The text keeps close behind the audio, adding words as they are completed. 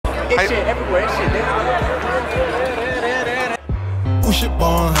It's shit everywhere. It's shit there. Who shit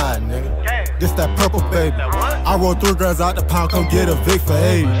born high, nigga? This that purple baby. I roll 3 grams out the pound, come get a Vic for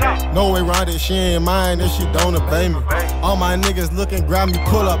 80. No way round it, she ain't mine if she don't obey me. All my niggas looking, grab me,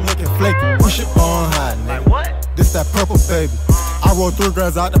 pull up, looking flaky. Who shit born high, nigga? This that purple baby. I roll 3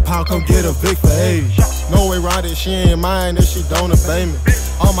 grams out the pound, come get a Vic for 80. No way round it, she ain't mine if she don't obey me.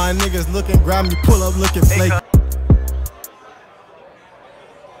 All my niggas looking, grab me, pull up, looking flaky.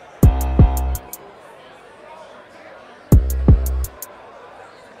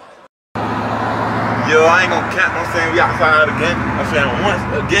 Yo, I ain't gonna cap, I'm saying we outside again. I'm saying once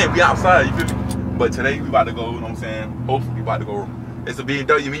again, we outside, you feel me? But today we about to go, you know what I'm saying? Hopefully we about to go. It's a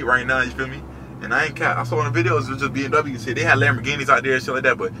BMW meet right now, you feel me? And I ain't cap. I saw in the videos it was just BMW shit. They had Lamborghinis out there and shit like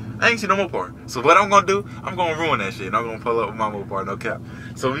that, but I ain't seen no Mopar. So what I'm gonna do, I'm gonna ruin that shit. And I'm gonna pull up with my Mopar, no cap.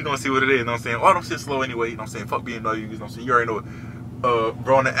 So we gonna see what it is, you know what I'm saying? All them shit slow anyway, you know what I'm saying? Fuck BMW, you know what I'm saying? You already know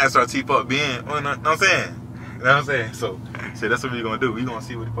bro on the SRT fuck being, you know what I'm saying? You know what I'm saying? So shit, that's what we gonna do. We gonna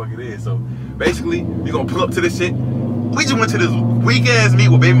see what the fuck it is. So basically, we gonna pull up to this shit. We just went to this weak ass meet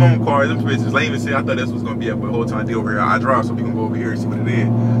with baby mama cars. Them bitches lame as shit. I thought this was gonna be up, but the whole time I did over here, I drive, so we gonna go over here and see what it is.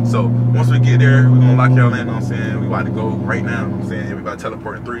 So once we get there, we gonna lock y'all in, you know what I'm saying? We about to go right now, you know what I'm saying? And we about to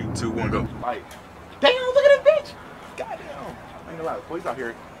teleport in 3, 2, 1, go. Like, damn, look at this bitch! Goddamn. I ain't gonna lie, the police out here,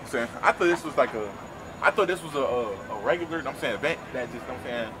 you know what I'm saying? I thought this was like a regular, you know what I'm saying, event that just, you know what I'm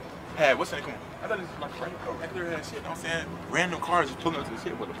saying, had, what's that, come on. I thought this was like a regular ass shit, you know what I'm saying? Random cars just pulling up to the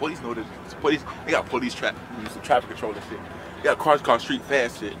shit, but the police know this. They got police some traffic control and shit. They got cars called street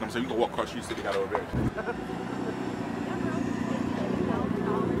fast shit, you know what I'm saying? You can walk across the street, so they got over there.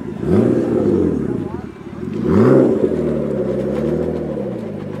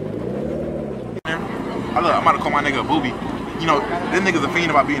 I'm about to call my nigga a booby. You know, this nigga's a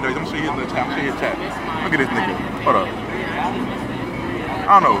fiend about being dirty. I'm gonna show you his little chat. Look at this nigga. Hold up.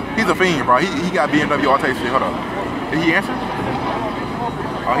 I don't know. He's a fiend, bro. He got BMW all type of shit. Hold up. Did he answer?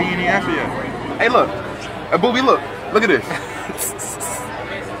 Oh, he ain't answer yet. Hey, look. Hey, booby, look. Look at this.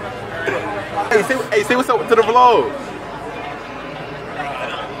 Hey, say what's up to the vlog.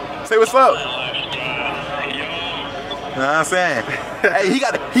 Say what's up. You know what I'm saying? Hey, he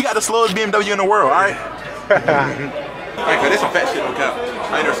got the slowest BMW in the world, alright? Alright, cause this some fat shit, no cap.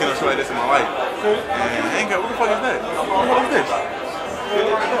 I ain't never seen no shit like this in my life. And I ain't got, what the fuck is that? What the fuck is this?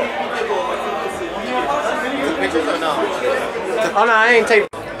 Pictures or no? Oh no, I ain't taking.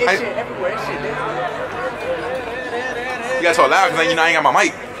 It's shit everywhere. It's shit there. You got so loud cause you know I ain't got my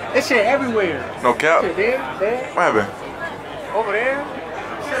mic. It's shit everywhere. No cap. Shit there. What happened? Over there.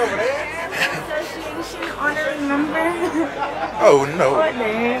 Shit over there. Association honor number. Oh no. What the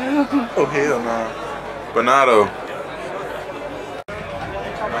hell? Oh hell no. But nah though.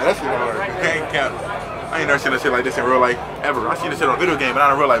 Nah, that shit hard. I ain't cap. I ain't never seen no shit like this in real life ever. I seen this shit on a video game, but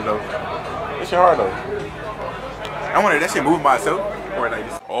not in real life though. This shit hard though. I wonder if that shit moving by itself or like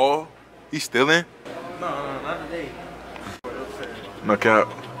this. Oh, he's still in? No, not today. No cap.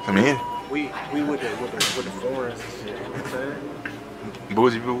 I mean, we with the foreigns and shit. You know what I'm saying?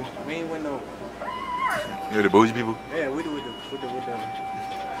 bougie people. We ain't with no. You're the bougie people. Yeah, we do with the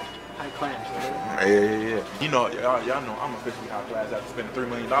high class. Yeah. You know, y'all know I'm officially high class after spending $3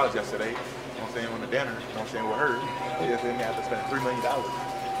 million yesterday. You know what I'm saying, on the dinner. You know what I'm saying, with her. You feel me? After spending $3 million.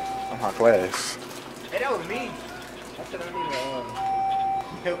 I'm high class. Hey, that was me. I said I need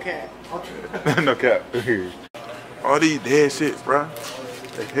a Hellcat. No cap. All these dead shits, bro.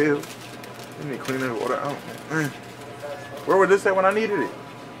 The hell? Let me clean that water out. Where was this at when I needed it?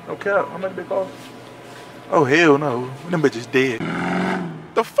 No cap. How much did it cost? Oh hell no. Them bitches dead.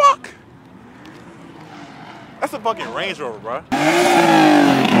 The fuck? That's a fucking Range Rover, bro.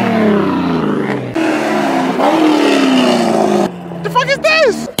 The fuck is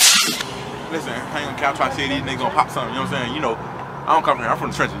this? Listen, I ain't gonna cap trying to see these niggas gonna pop something, you know what I'm saying? You know, I don't come from here, I'm from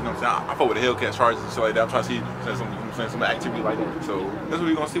the trenches, you know what I'm saying? I fuck with the Hellcat charges and shit like that. I'm trying to see some activity like that. So that's what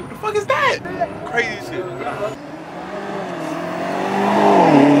we gonna see. What the fuck is that? Crazy shit.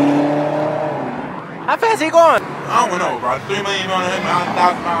 How fast he going? I don't know, bro. 3 million on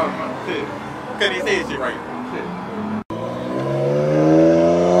 1,000 miles. Shit. Can't even say this shit right. Shit.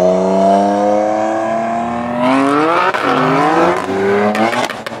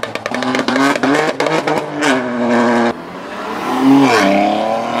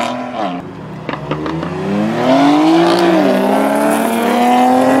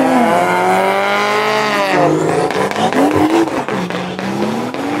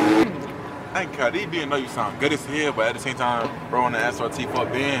 These BMW sound good as hell, but at the same time, bro, on the SRT, fuck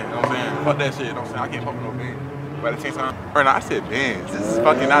Benz, you know what I'm saying? Fuck that shit, you know what I'm saying? I can't fuck with no Benz. But at the same time, bro, I said Benz. This is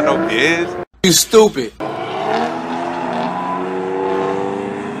fucking not no Benz. You stupid.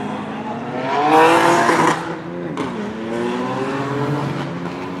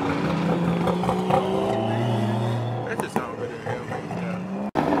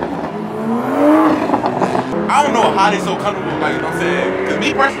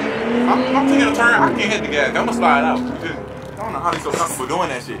 me personally, I'm taking a turn. I can't hit the gas. I'm gonna slide out. I don't know how they so comfortable doing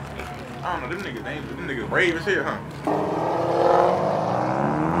that shit. I don't know. Them niggas brave as shit, huh?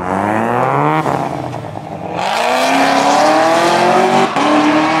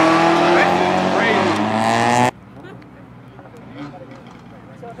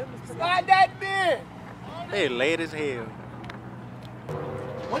 Slide that bitch! They late as hell.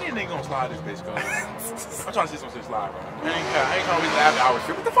 When these niggas gonna slide this bitch, cuz? I'm trying to see some shit slide, bro. I ain't trying to reach the after hour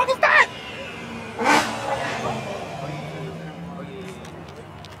shit. What the fuck is that?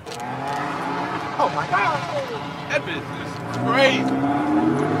 Oh my god. That bitch is crazy.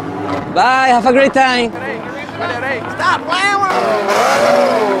 Bye, have a great time. Stop playing with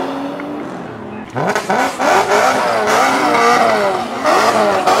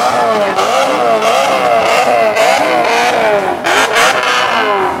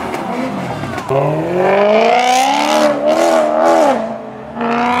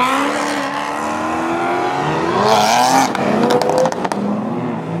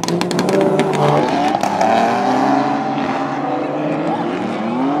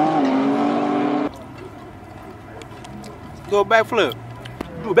do a backflip.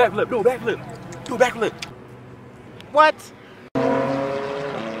 Do a backflip, do a backflip. Do a backflip. What?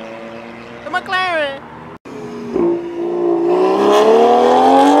 The McLaren.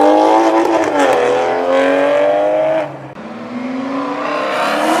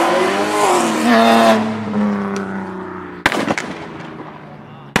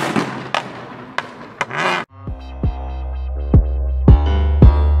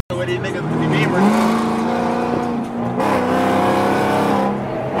 Where these niggas be beamers?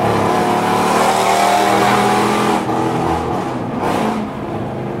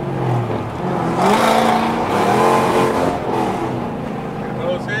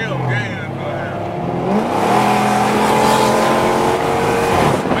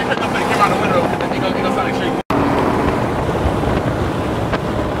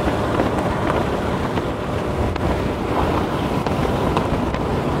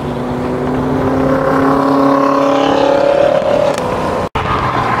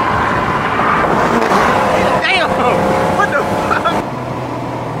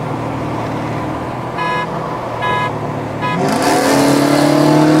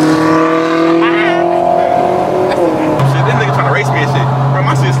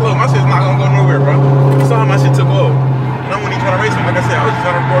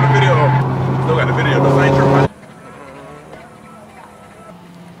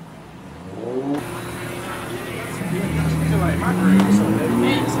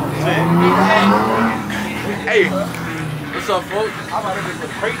 Hey, what's up, folks? I'm about to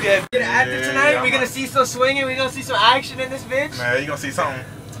break that. After tonight, we're gonna see some swinging. We're gonna see some action in this bitch. Man, you gonna see something.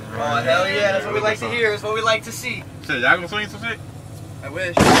 Oh hell yeah! That's what we like to hear. That's what we like to see. Shit, y'all gonna swing some shit? I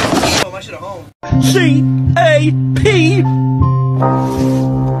wish. Oh, my shit at home. C-A-P.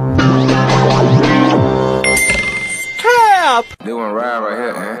 Cap. Doing ride right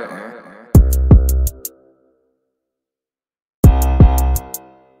here.